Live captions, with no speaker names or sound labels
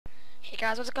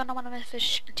guys, what's going on? My name is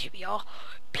Fish, and here we are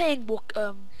playing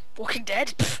Walking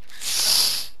Dead.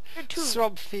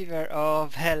 Swamp Fever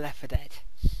of Hell Left 4 Dead.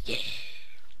 Yeah.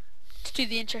 To do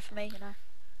the intro for me, you know.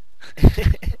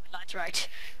 That's right.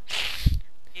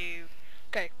 You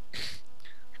go. I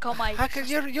got my. How come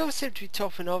you seem to be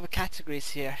topping all the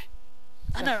categories here?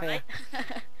 I know, fair? right?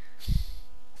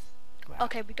 Wow.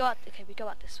 Okay, we go out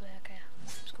this way. Okay,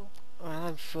 it's cool. Well,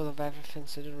 I'm full of everything,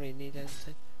 so I don't really need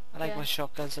anything. I like Yeah. my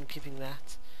shotguns. I'm keeping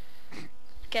that.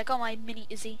 Okay, I got my mini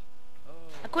Uzi.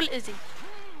 I call it Uzi.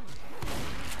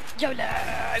 YOLO!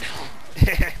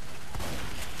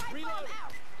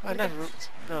 I never.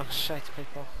 No, shite,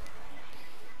 people.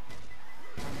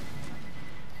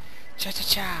 Cha cha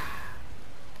cha.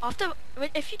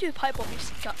 If you do a pipe bomb, you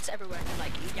see guts everywhere, and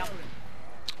like yum.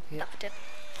 Yeah. That's it.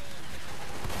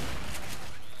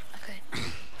 Okay.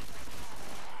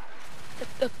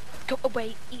 Go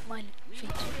away, eat my feet.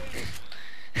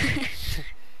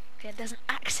 Okay, there's an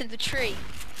axe in the tree.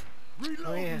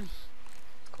 Oh yeah.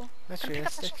 Cool. That's Gonna pick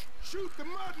up the realistic. Shoot the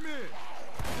mudman!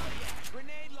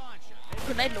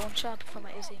 grenade launcher for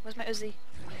my Uzi. Where's my Uzi?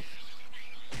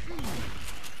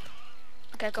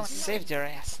 Okay, go on. Saved your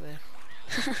ass there.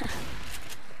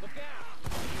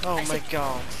 Oh I my saved-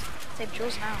 god. Save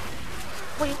yours now.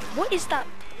 Wait, what is that?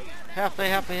 Help me,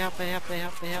 help me, help me, help me,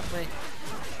 help me, help me.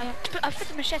 I put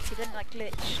the machete, then like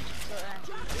glitched.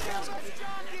 So,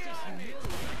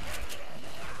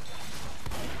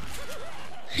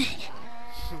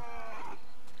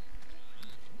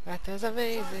 That is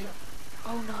amazing.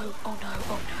 oh no, oh no,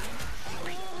 oh no.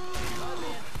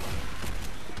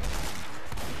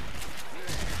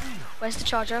 Where's the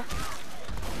charger?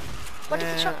 What did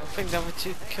the I charger? think that would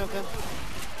two kill them.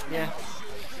 Yeah.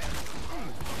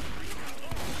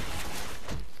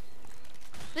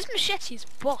 This machete's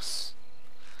boss.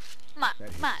 Mac,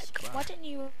 why didn't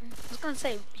you? I was gonna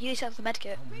say, you need to have the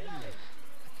medkit.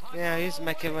 Yeah, I use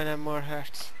make it when I'm more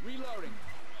hurt.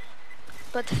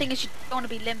 But the thing is, you don't want to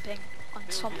be limping on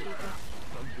swamp fever.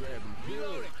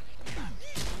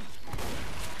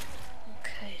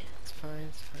 Okay. It's fine,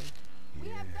 it's fine.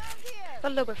 Got a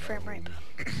little bit of frame rate.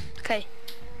 Okay.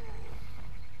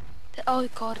 Oh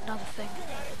god, another thing.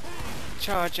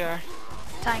 Charger.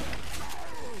 Tank.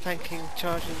 Tanking,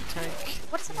 charging, tank.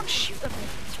 Why does someone shoot at me?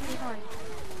 It's really annoying.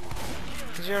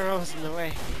 Because you're always in the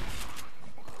way.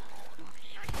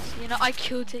 So, you know, I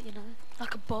killed it, you know,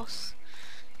 like a boss.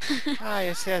 Ah,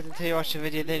 you see it until you watch the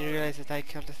video, then you realise that I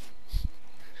killed it.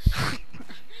 I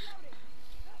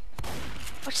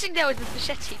was sitting there with the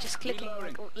machete, just clicking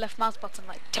like left mouse button,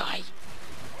 like die.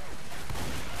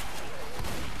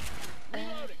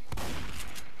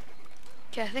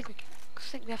 Okay, I think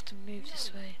we have to move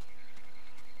this way.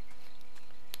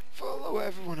 Follow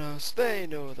everyone else, they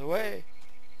know the way.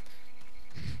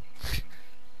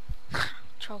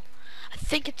 Troll.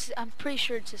 I'm pretty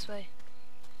sure it's this way.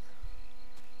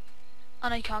 Oh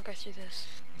no, you can't go through this.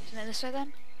 Isn't it this way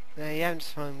then? You haven't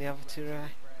found the other two,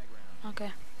 right?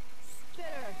 Okay.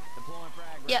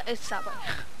 Yeah, it's that way.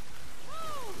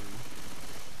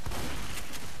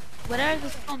 Wherever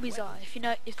the zombies are,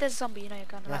 if there's a zombie, you know you're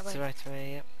going the right That's way. the right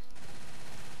way, yep.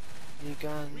 New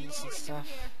guns and stuff.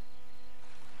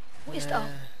 What is that?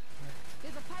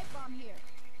 There's a pipe bomb here.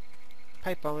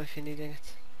 Pipe bomb if you're needing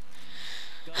it.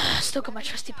 Still got my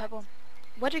trusty pipe bomb.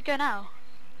 Where do we go now?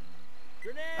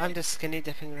 I'm just skinny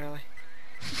dipping, really.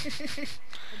 Is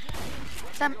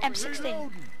that an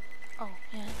M16? Oh,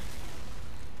 yeah.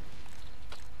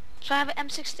 Should I have an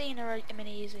M16 or a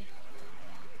mini Uzi?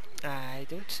 I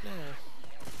don't know.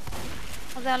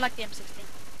 Although I like the M16.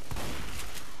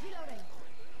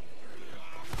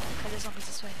 Okay, there's zombies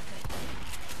this way, okay.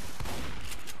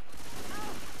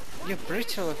 You're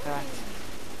brutal with that.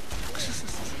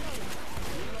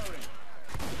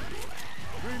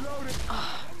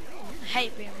 Oh, I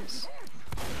hate boomers.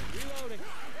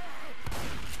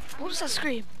 What was that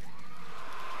scream?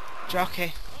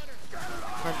 Jockey.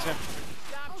 Hunter.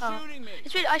 Oh,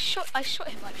 it's weird. I shot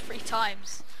him like 3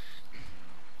 times.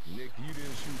 Nick, you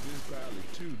didn't shoot this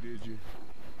pilot too, did you?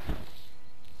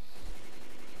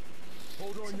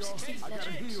 Hold on, y'all. I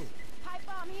gotta heal. Pipe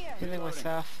bomb here. Healing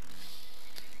myself.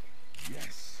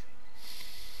 Yes.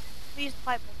 We used the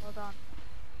pipe bomb, well done.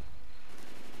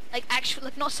 Like actual,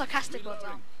 like not sarcastic, well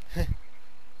done. Is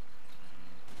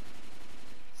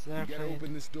there You gotta playing?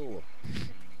 open this door.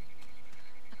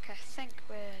 Okay, I think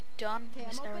we're done in Okay,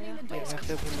 this I'm area. opening the Wait, door. I have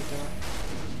to open the door.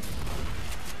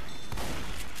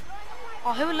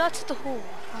 Oh, who alerted the hall?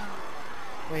 Oh.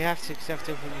 We have to, because I have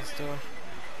to open this door.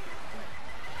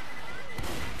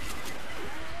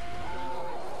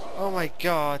 Oh my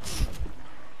god.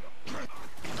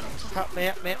 Help me,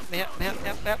 help me, help me, help me, help me,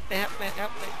 help me, help me, help me,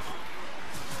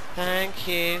 Thank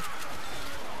you.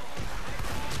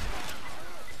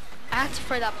 I had to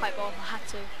throw that pipe bomb. I had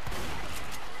to.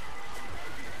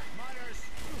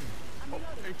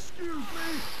 Excuse me.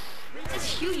 It says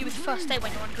heal you with first aid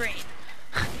when you're on green.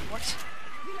 What?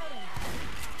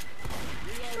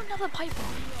 Throw another pipe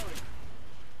bomb.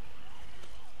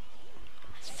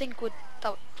 I think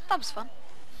that was fun.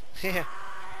 Yeah.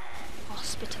 Oh,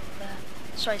 spit up there.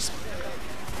 Sorry, smoker.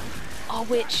 Oh,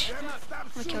 witch.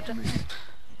 We killed him.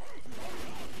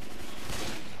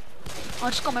 Oh, I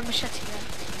just got my machete there.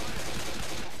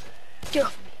 Get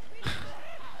off me.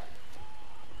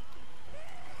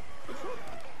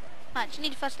 Matt, do you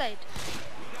need first aid?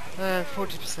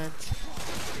 40%.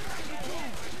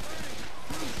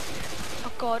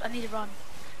 Oh god, I need to run.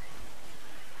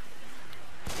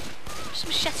 Just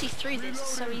machete through this,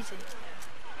 it's so easy.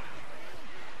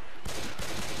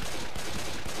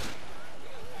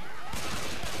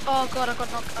 Oh god, I've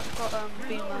got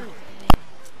boomer.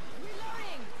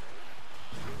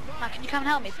 Matt, can you come and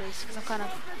help me please? Because I'm kind of...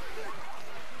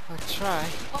 I'll try.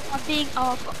 Oh, I'm being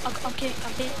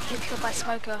killed by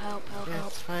smoker. Help! Yeah,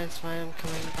 it's fine, I'm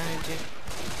coming behind you.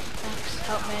 Thanks,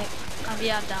 help me. I'm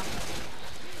down.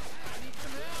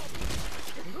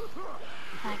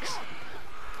 Thanks.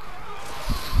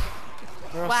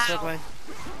 We're all Wow. struggling.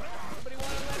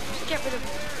 Just get rid of him.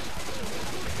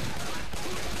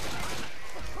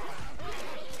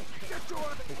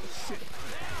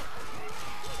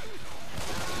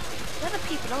 The other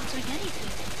people aren't doing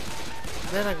anything.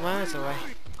 They're like miles away.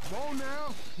 Come on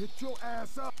now. Get your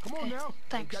ass up. Come on Okay, now.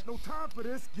 thanks. Ain't got no time for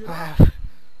this. Get Wow. up.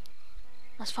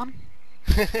 That's fun.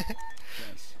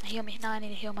 Heal me. Now I need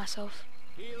to heal myself.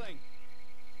 Healing.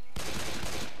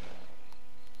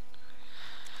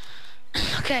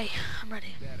 Okay, I'm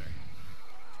ready.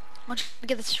 I'm just gonna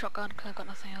get this shotgun because I've got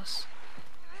nothing else.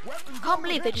 I can't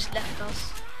believe they just left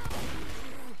us.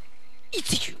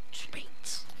 It's a huge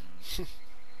beat.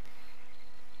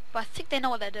 But I think they know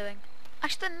what they're doing.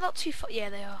 Actually, they're not too far. Yeah,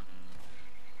 they are.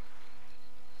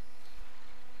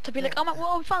 To be like, oh my,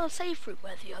 well, we found a safe route.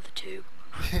 Where are the other two?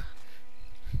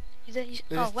 There's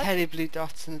Oh, wait. tiny blue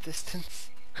dots in the distance.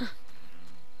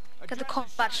 Get the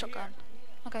combat shotgun.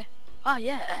 Okay. Oh,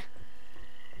 yeah.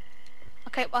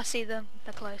 Okay, I see them.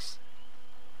 They're close.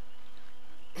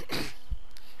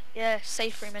 Yeah,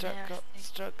 safe room in here. I think.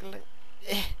 Struggling.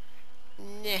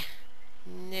 Nah.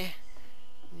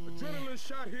 Adrenaline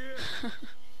shot here.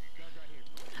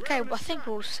 Okay, well, I think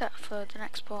we're all set for the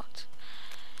next part.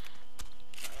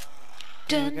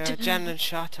 There we Dun, go, dun, Janin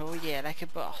shot, oh yeah, like a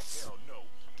boss. Hell no.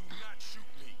 Do not shoot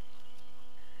me.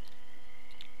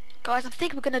 Guys, I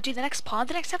think we're gonna do the next part of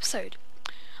the next episode.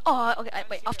 Oh, okay,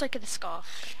 wait, after I get the scar.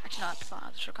 Actually, no, I prefer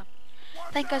the shotgun.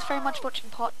 Thank you guys very much for watching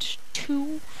part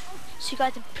 2. See you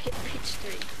guys in pitch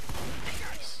 3.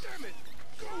 Peace.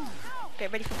 Okay,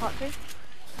 ready for part 3?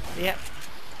 Yep.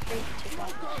 3, 2, 1.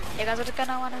 Yeah guys, we're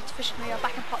gonna want to fish. We are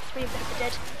back in part 3 of the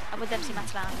Dead, and with MC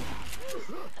Matalan.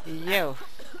 Yo.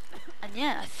 And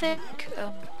yeah, I think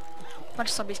Bunch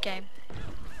of Zombies game.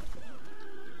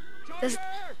 There's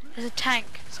a tank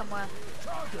somewhere.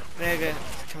 There you go.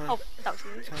 Come on. Oh, that was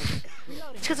rude. Come on.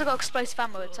 It's because I got explosive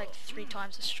ammo. It's like 3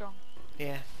 times as strong.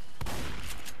 Yeah.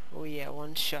 Oh yeah,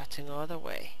 one-shotting all the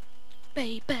way.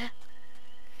 Baby.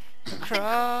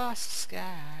 Across the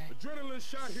sky. Adrenaline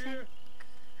shot here.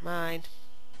 Mine.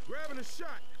 Grabbing a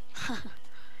shot.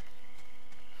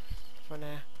 For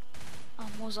now. Oh,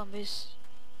 more zombies.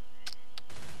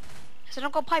 Has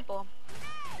anyone got a pipe bomb?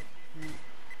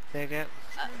 There you go.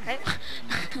 Okay.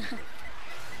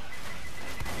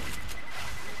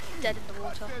 Dead in the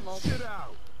water. Lol. That shit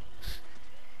out.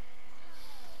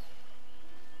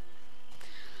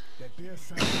 That bear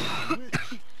sounds like a witch.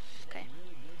 Okay.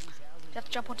 Do you have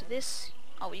to jump onto this?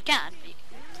 Oh, you can. But you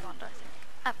can't, I think.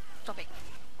 Ah, stopping.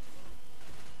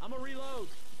 I'm a reload.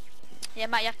 Yeah,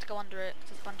 Matt, you have to go under it.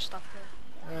 There's a bunch of stuff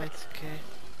there. Right, okay.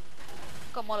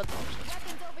 Got Molotov.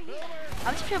 Weapons over here.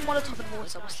 I'm just putting Molotov in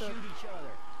water. What's the...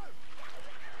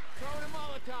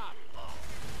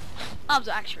 Arms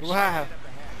are actually Wow.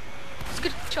 It's a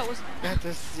good shot, wasn't it? That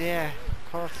was, yeah,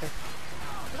 quality.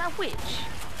 Was that a witch?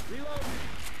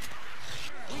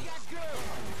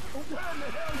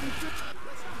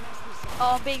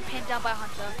 Oh, I'm being pinned down by a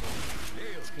hunter.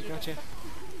 We got you.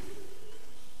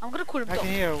 I'm gonna call him I Doc.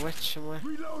 can hear a witch somewhere.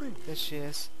 Reloading. There she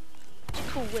is. How do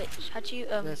you call witch? How do you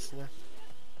That's enough.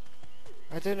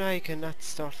 I don't know how you can not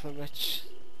startle a witch.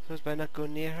 Suppose by not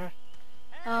going near her.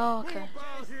 Oh, okay.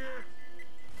 About here.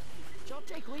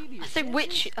 I think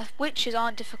witches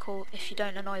aren't difficult if you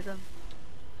don't annoy them.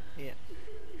 Yeah.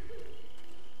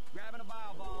 Grabbing a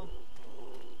bile bomb.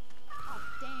 Oh,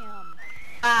 damn.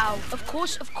 Ow! Of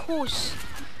course.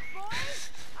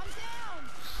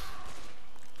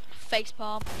 face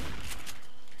palm.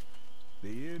 They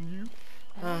in you?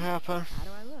 Oh, Harper. How do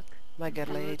I look? Might get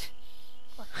laid.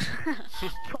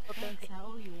 Thanks, I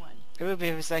owe you one. It would be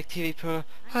if it was like TV Pro.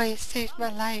 Oh, you saved my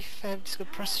life. I'm just gonna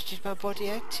prostitute my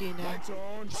body out to you now. Lights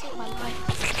on. Save my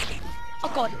life.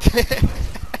 Oh god.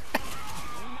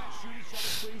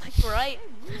 Like, right.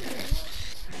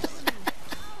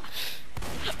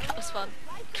 That was fun.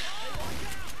 Oh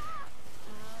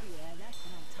yeah, that's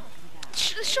what I'm talking about.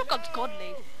 The shotgun's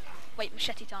godly. Wait,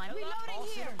 machete time. Reloading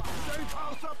here. Safe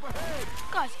house up ahead.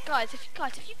 Guys, if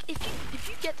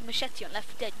you get the machete on Left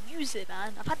 4 Dead, use it,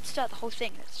 man. I've had to start the whole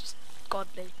thing. It's just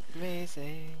godly.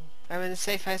 Amazing. I'm in the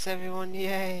safe house, everyone.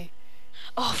 Yay.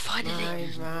 Oh, finally.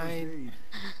 Mine.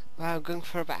 Wow, going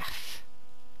for a bath.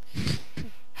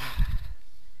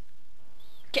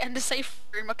 Get in the safe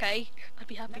room, okay? I'd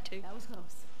be happy to. That was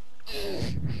close.